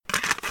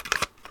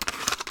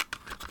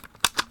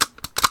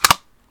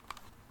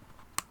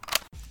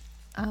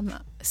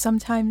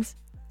Sometimes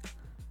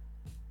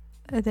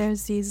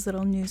there's these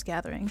little news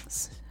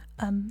gatherings.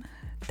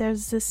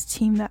 There's this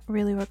team that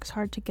really works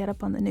hard to get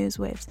up on the news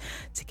waves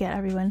to get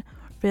everyone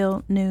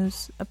real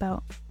news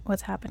about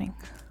what's happening.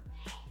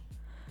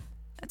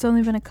 It's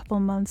only been a couple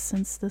months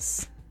since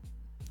this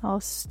all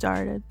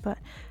started, but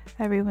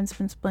everyone's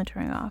been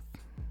splintering off.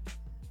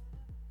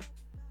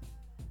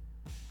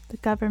 The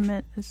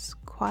government is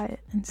quiet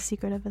and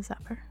secretive as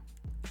ever.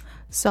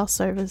 Cell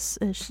service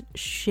is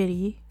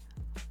shitty.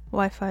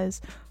 Wi-Fi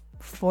is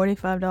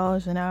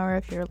 $45 an hour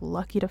if you're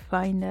lucky to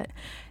find it.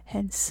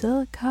 And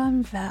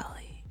Silicon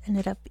Valley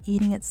ended up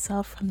eating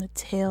itself from the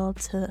tail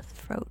to the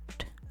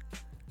throat.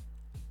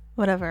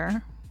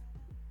 Whatever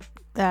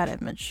that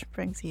image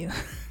brings you.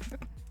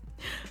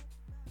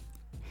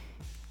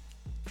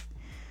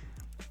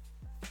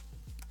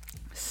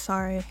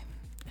 Sorry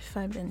if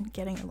I've been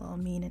getting a little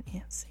mean and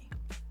antsy.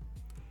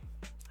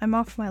 I'm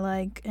off my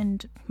leg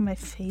and my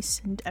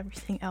face and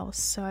everything else,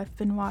 so I've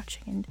been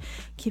watching and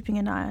keeping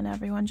an eye on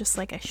everyone just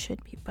like I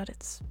should be, but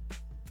it's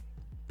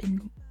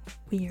been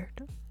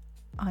weird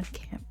on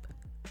camp.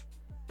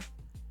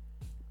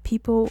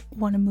 People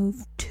want to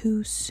move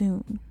too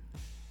soon.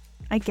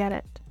 I get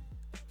it.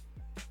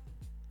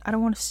 I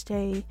don't want to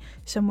stay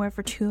somewhere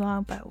for too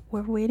long, but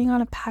we're waiting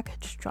on a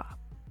package drop.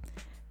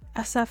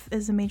 SF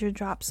is a major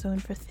drop zone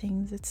for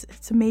things.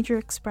 It's a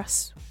major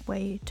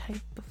expressway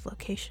type of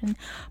location,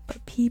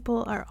 but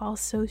people are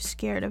also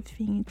scared of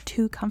being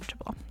too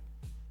comfortable.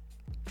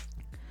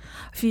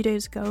 A few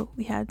days ago,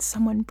 we had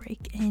someone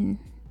break in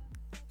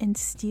and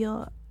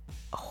steal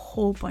a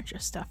whole bunch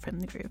of stuff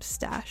from the group's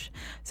stash.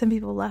 Some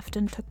people left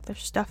and took their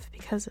stuff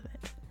because of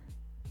it.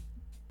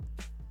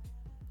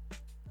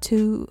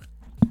 Too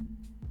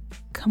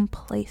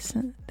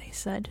complacent, they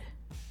said.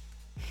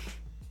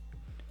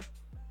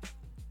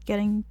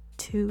 Getting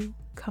too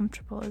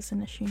comfortable is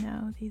an issue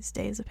now these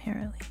days,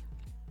 apparently.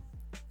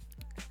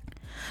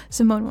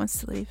 Simone wants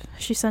to leave.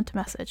 She sent a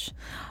message.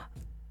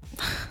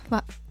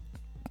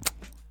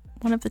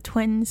 One of the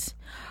twins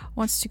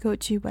wants to go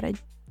too, but I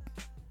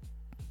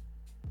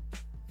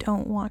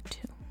don't want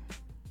to.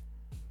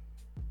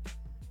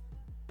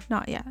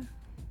 Not yet.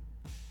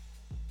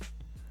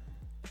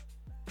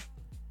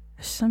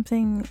 There's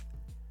something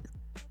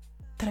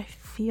that I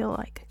feel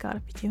like I gotta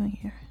be doing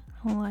here.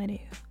 I won't lie to you.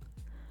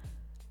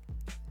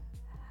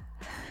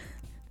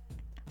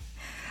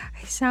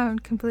 I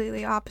sound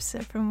completely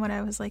opposite from what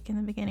I was like in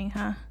the beginning,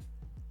 huh?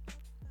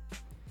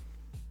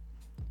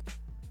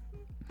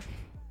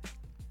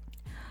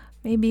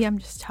 Maybe I'm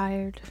just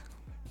tired.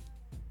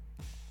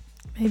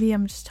 Maybe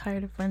I'm just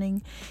tired of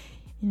running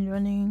and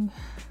running.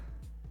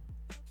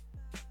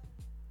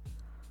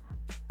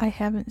 I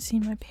haven't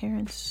seen my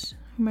parents,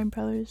 or my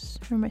brothers,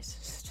 or my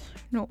sister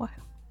in a while.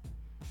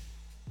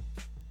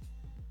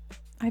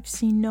 I've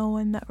seen no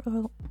one that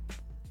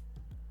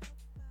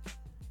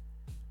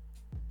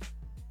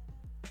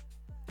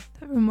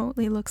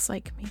remotely looks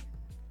like me.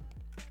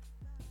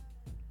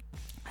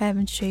 I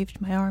haven't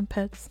shaved my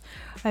armpits.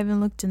 I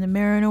haven't looked in the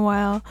mirror in a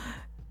while.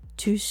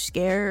 Too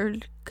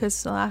scared,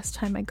 because the last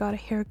time I got a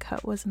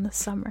haircut was in the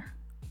summer.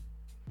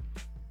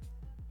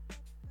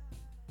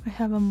 I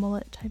have a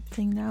mullet type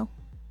thing now,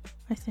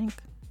 I think.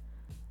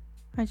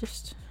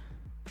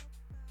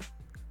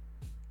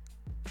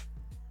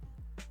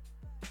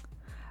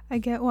 I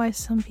get why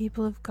some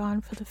people have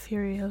gone for the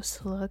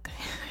Furiosa look,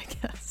 I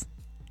guess.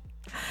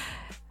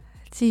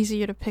 It's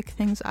easier to pick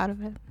things out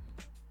of it.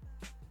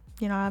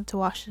 You don't have to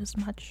wash it as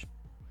much.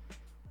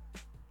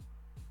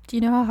 Do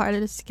you know how hard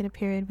it is to get a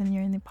period when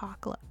you're in the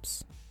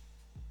apocalypse?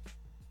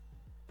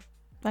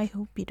 I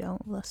hope you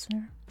don't,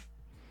 listener.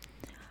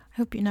 I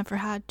hope you never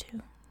had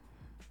to.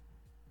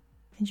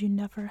 And you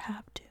never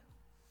have to.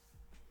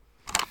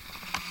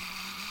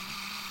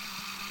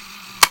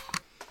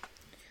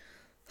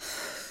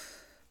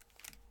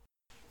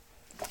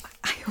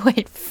 I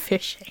went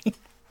fishing.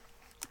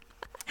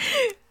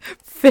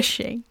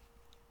 Fishing.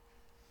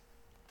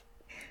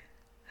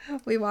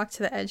 We walked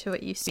to the edge of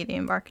what used to be the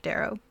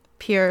Embarcadero.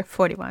 Pier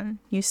 41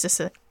 used to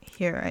sit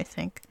here, I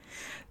think.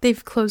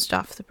 They've closed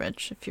off the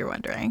bridge, if you're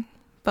wondering.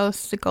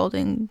 Both the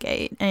Golden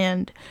Gate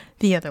and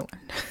the other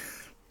one.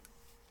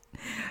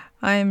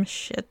 I'm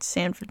shit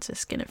San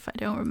Franciscan if I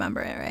don't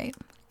remember it right.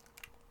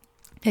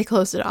 They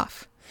closed it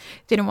off.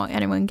 Didn't want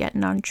anyone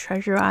getting on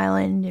Treasure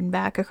Island and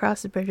back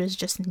across the bridges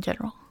just in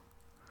general.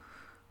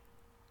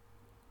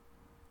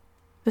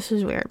 This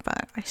is weird,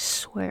 but I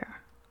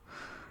swear.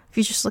 If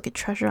you just look at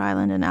Treasure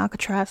Island and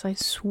Alcatraz, I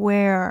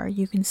swear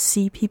you can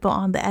see people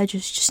on the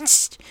edges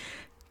just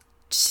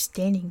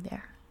standing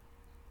there.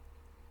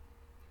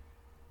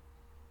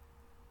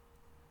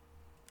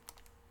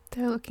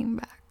 They're looking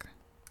back.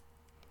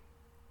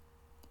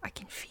 I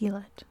can feel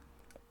it.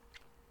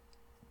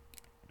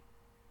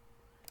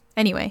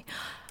 Anyway,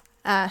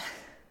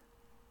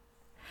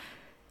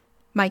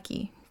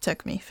 Mikey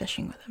took me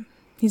fishing with him.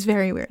 He's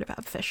very weird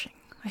about fishing.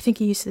 I think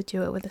he used to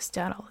do it with his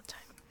dad all the time.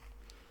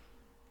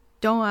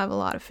 Don't have a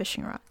lot of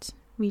fishing rods.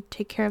 We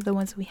take care of the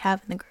ones we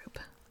have in the group.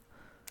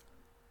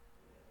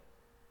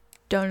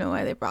 don't know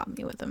why they brought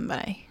me with them, but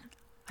I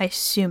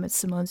assume it's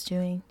Simone's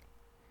doing.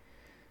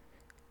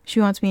 She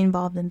wants me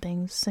involved in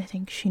things. I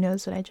think she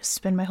knows that I just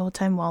spend my whole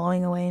time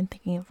wallowing away and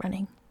thinking of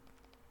running.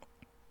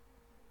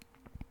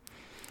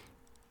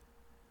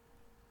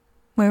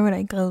 Where would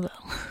I go, though?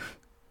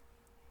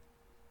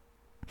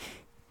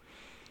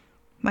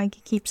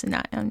 Mikey keeps an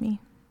eye on me.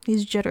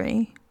 He's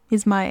jittery.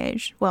 He's my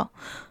age. Well,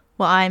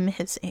 I'm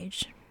his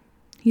age.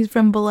 He's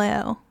from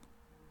Vallejo.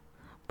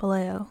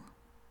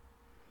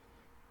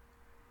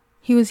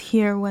 He was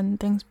here when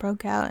things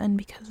broke out, and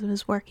because of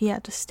his work, he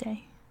had to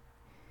stay.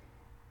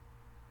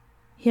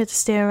 He had to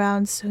stay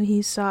around, so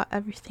he saw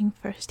everything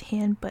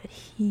firsthand, but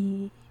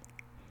he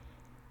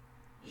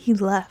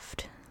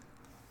left.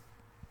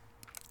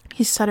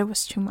 He said it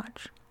was too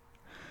much.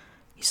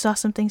 He saw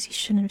some things he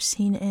shouldn't have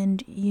seen,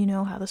 and you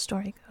know how the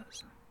story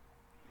goes.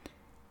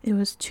 It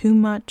was too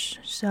much,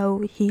 so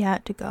he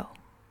had to go.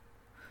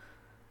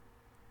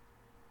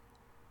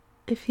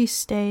 If he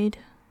stayed,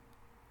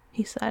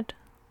 he said,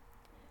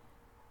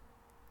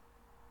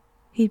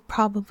 he'd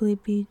probably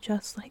be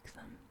just like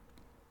them.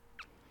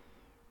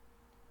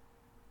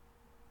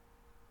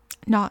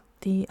 Not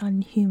the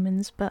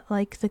unhumans, but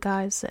like the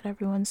guys that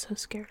everyone's so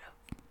scared of.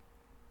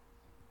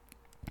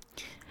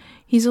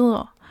 He's a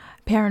little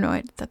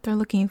paranoid that they're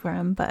looking for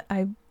him, but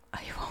I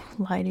won't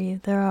lie to you,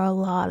 there are a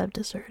lot of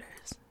deserters.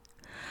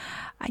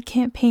 I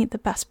can't paint the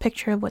best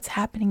picture of what's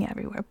happening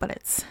everywhere, but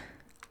it's...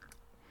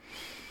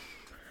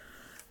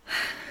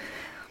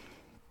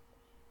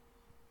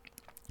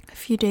 A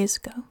few days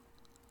ago,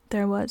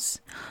 there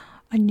was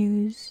a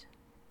news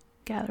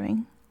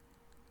gathering.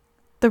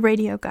 The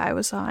radio guy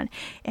was on,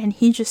 and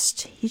he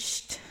just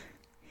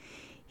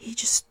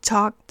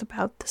talked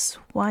about this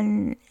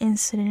one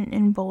incident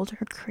in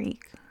Boulder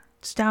Creek.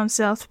 It's down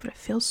south, but it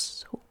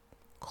feels so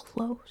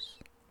close.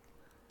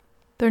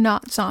 They're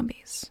not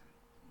zombies,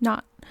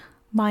 not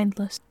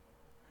mindless.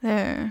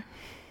 They're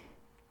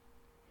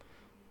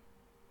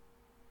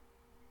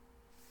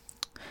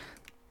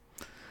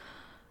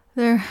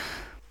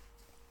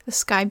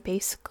this guy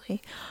basically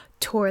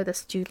tore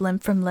this dude limb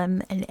from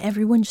limb, and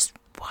everyone just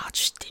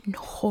watched in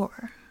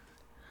horror.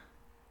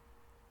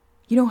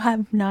 You don't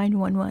have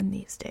 911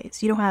 these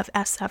days. You don't have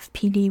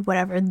SFPD,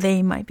 whatever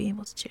they might be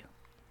able to do.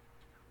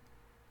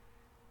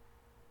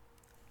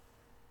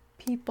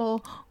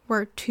 People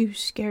were too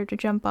scared to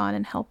jump on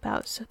and help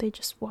out, so they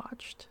just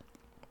watched.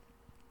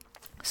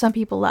 Some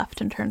people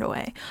left and turned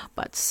away,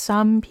 but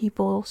some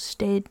people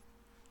stayed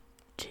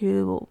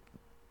to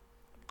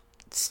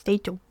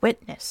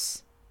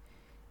witness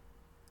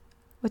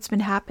what's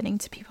been happening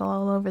to people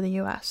all over the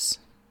U.S.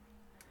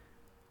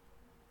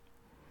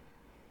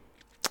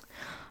 The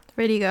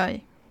radio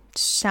guy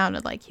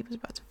sounded like he was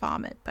about to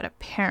vomit, but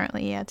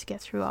apparently he had to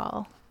get through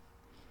all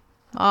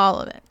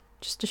of it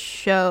just to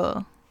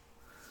show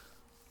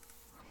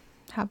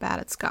how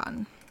bad it's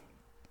gotten.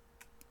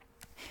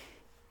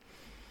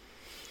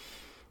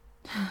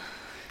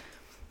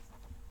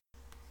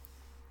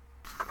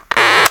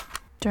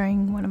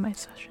 During one of my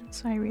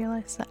sessions, I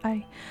realized that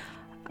I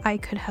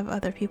could have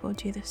other people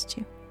do this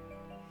too.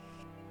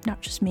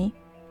 Not just me.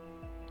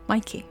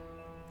 Mikey.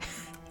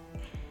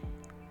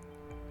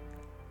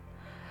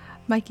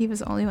 Mikey was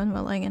the only one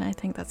willing, and I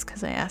think that's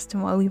because I asked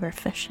him while we were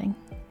fishing.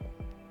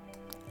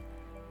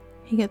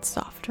 He gets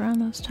soft around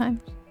those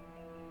times.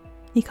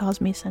 He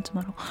calls me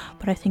sentimental,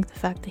 but I think the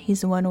fact that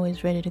he's the one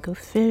always ready to go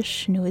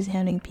fish and always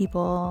handing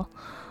people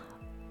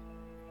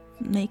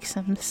makes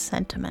him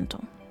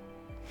sentimental.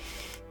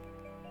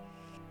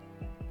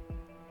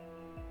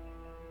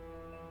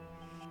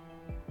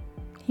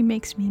 He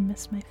makes me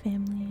miss my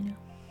family, you know.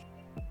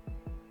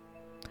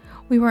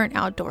 We weren't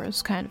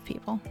outdoors kind of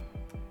people.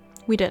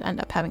 We did end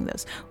up having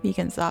those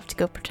weekends off to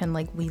go pretend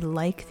like we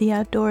like the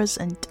outdoors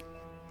and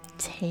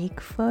take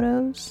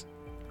photos.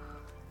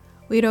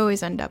 We'd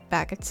always end up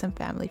back at some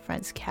family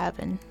friend's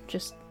cabin,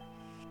 just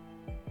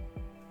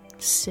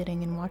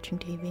sitting and watching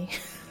TV.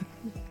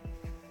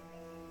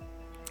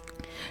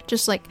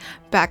 Just like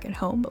back at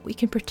home, but we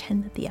can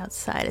pretend that the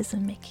outside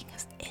isn't making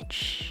us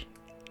itch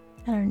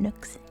at our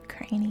nooks and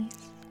crannies.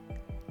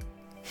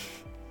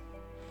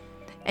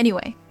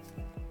 Anyway,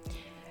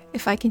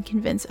 if I can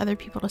convince other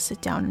people to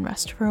sit down and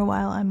rest for a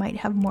while, I might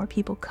have more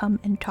people come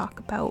and talk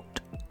about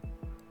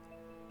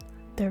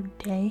their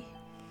day.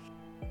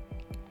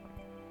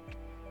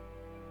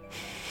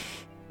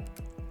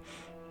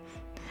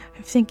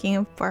 I'm thinking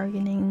of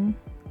bargaining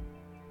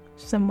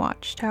some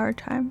watchtower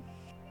time.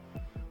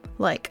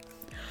 Like,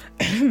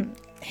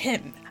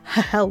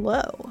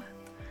 hello.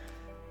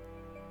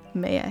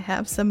 May I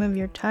have some of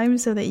your time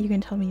so that you can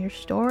tell me your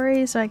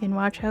story so I can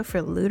watch out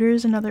for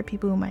looters and other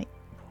people who might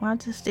want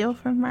to steal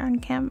from our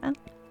encampment?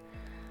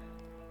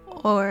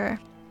 Or,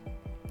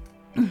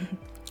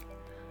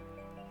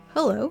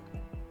 hello.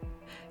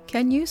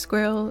 Can you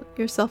squirrel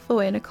yourself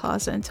away in a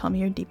closet and tell me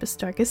your deepest,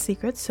 darkest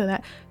secrets so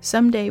that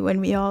someday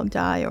when we all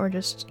die or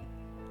just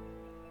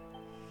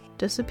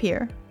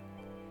disappear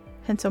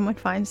and someone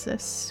finds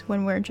this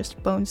when we're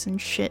just bones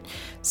and shit,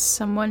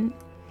 someone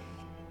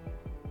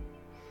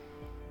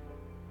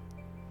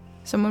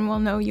someone will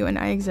know you and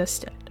I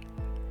existed.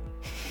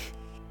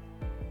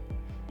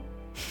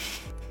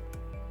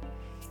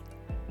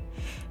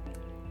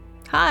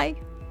 Hi.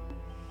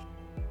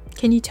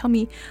 Can you tell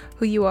me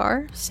who you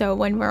are so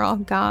when we're all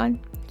gone,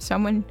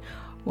 someone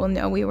will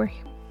know we were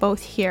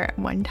both here at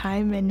one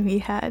time and we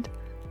had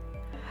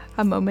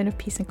a moment of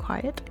peace and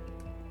quiet?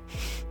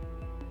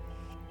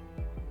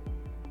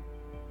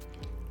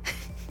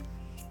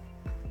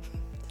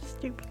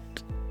 Stupid.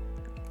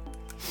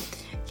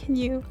 Can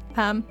you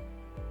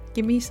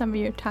give me some of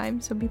your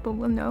time so people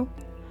will know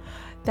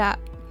that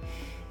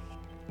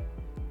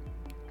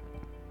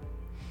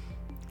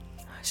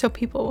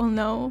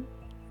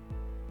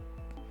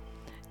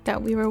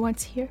we were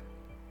once here?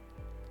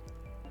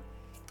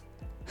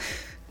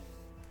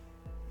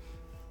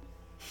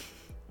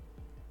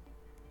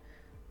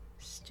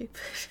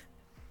 Stupid.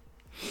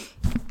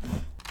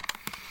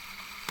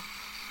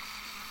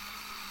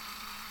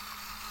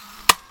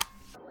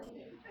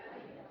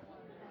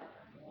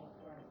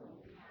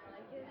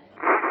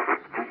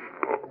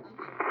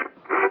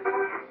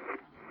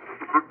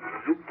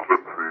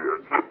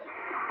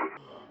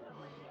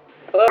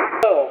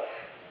 Hello.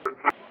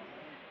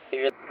 If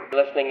you're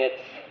listening, it's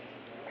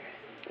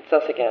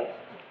us again.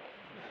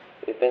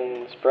 We've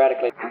been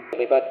sporadically,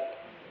 but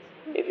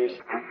if you're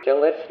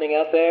still listening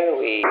out there,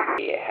 we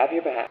have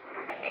your back.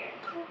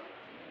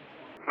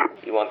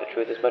 You want the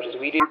truth as much as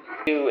we do,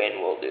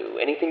 and we'll do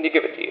anything to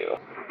give it to you.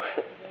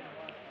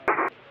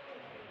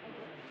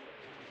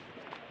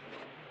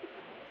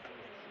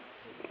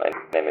 My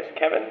name is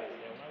Kevin,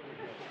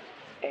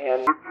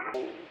 and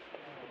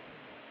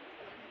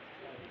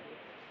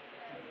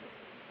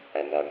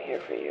I'm here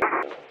for you.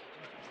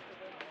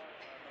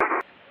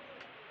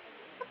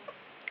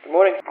 Good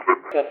morning,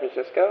 San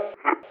Francisco.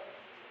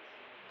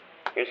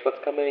 Here's what's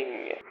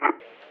coming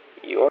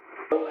your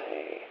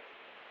way.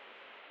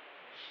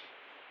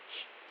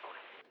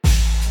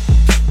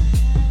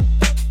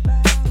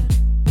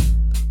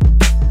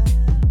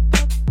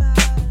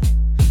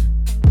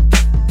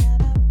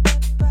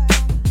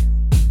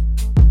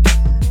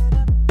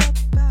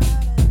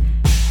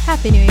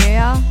 Happy New Year,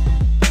 y'all.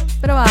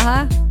 Been a while,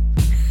 huh?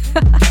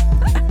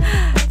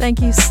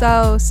 Thank you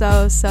so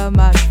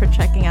much for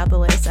checking out the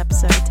latest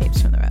episode of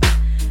Tapes from the Road.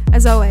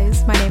 As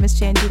always, my name is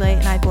Jan Late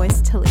and I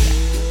voice Talia.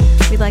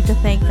 We'd like to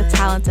thank the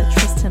talented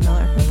Tristan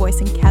Miller for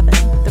voicing Kevin,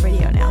 the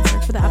radio announcer,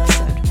 for the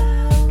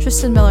episode.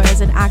 Tristan Miller is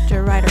an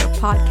actor, writer,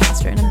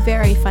 podcaster, and a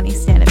very funny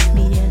stand-up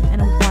comedian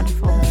and a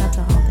wonderful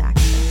mental health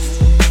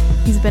activist.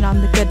 He's been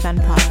on The Good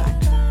Men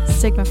Project,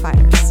 Stigma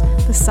Fighters,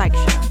 The Psych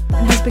Show,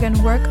 and has begun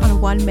work on a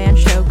one-man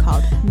show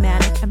called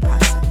Manic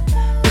Impressive.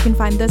 You can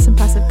find this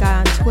impressive guy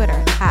on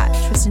Twitter at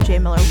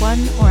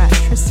TristanJMiller1 or at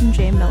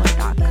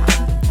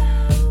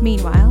TristanJMiller.com.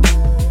 Meanwhile,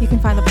 you can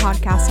find the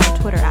podcast on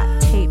Twitter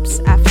at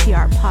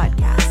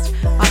TapesFTRPodcast,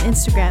 on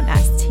Instagram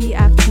as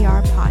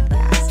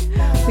TFTRPodcast.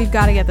 We've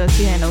got to get those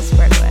two handles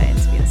squared away and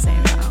to be the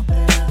same now.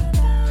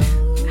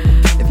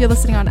 If you're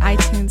listening on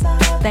iTunes,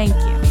 thank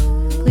you.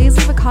 Please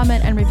leave a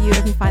comment and review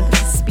if you find that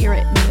the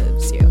spirit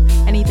moves you.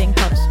 Anything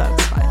helps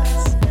folks find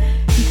us.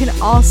 You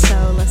can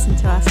also listen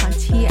to us on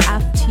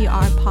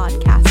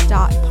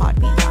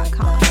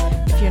tftrpodcast.podbean.com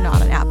if you're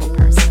not an Apple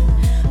person.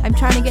 I'm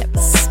trying to get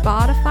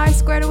Spotify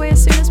squared away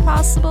as soon as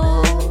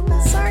possible.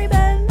 Sorry,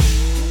 Ben.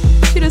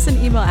 Shoot us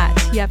an email at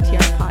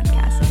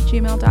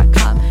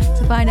tftrpodcast@gmail.com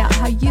to find out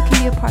how you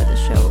can be a part of the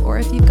show or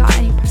if you've got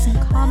any pressing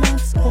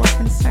comments or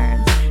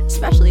concerns,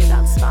 especially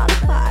about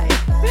Spotify.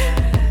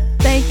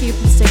 Thank you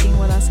for sticking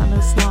with us on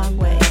this long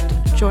wait,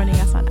 joining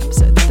us on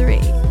episode 3.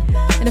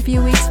 In a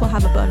few weeks, we'll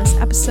have a bonus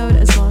episode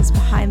as well as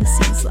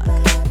behind-the-scenes look.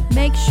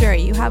 Make sure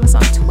you have us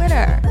on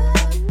Twitter.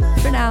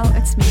 For now,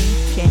 it's me,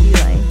 Jandy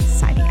Lay,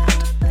 signing out.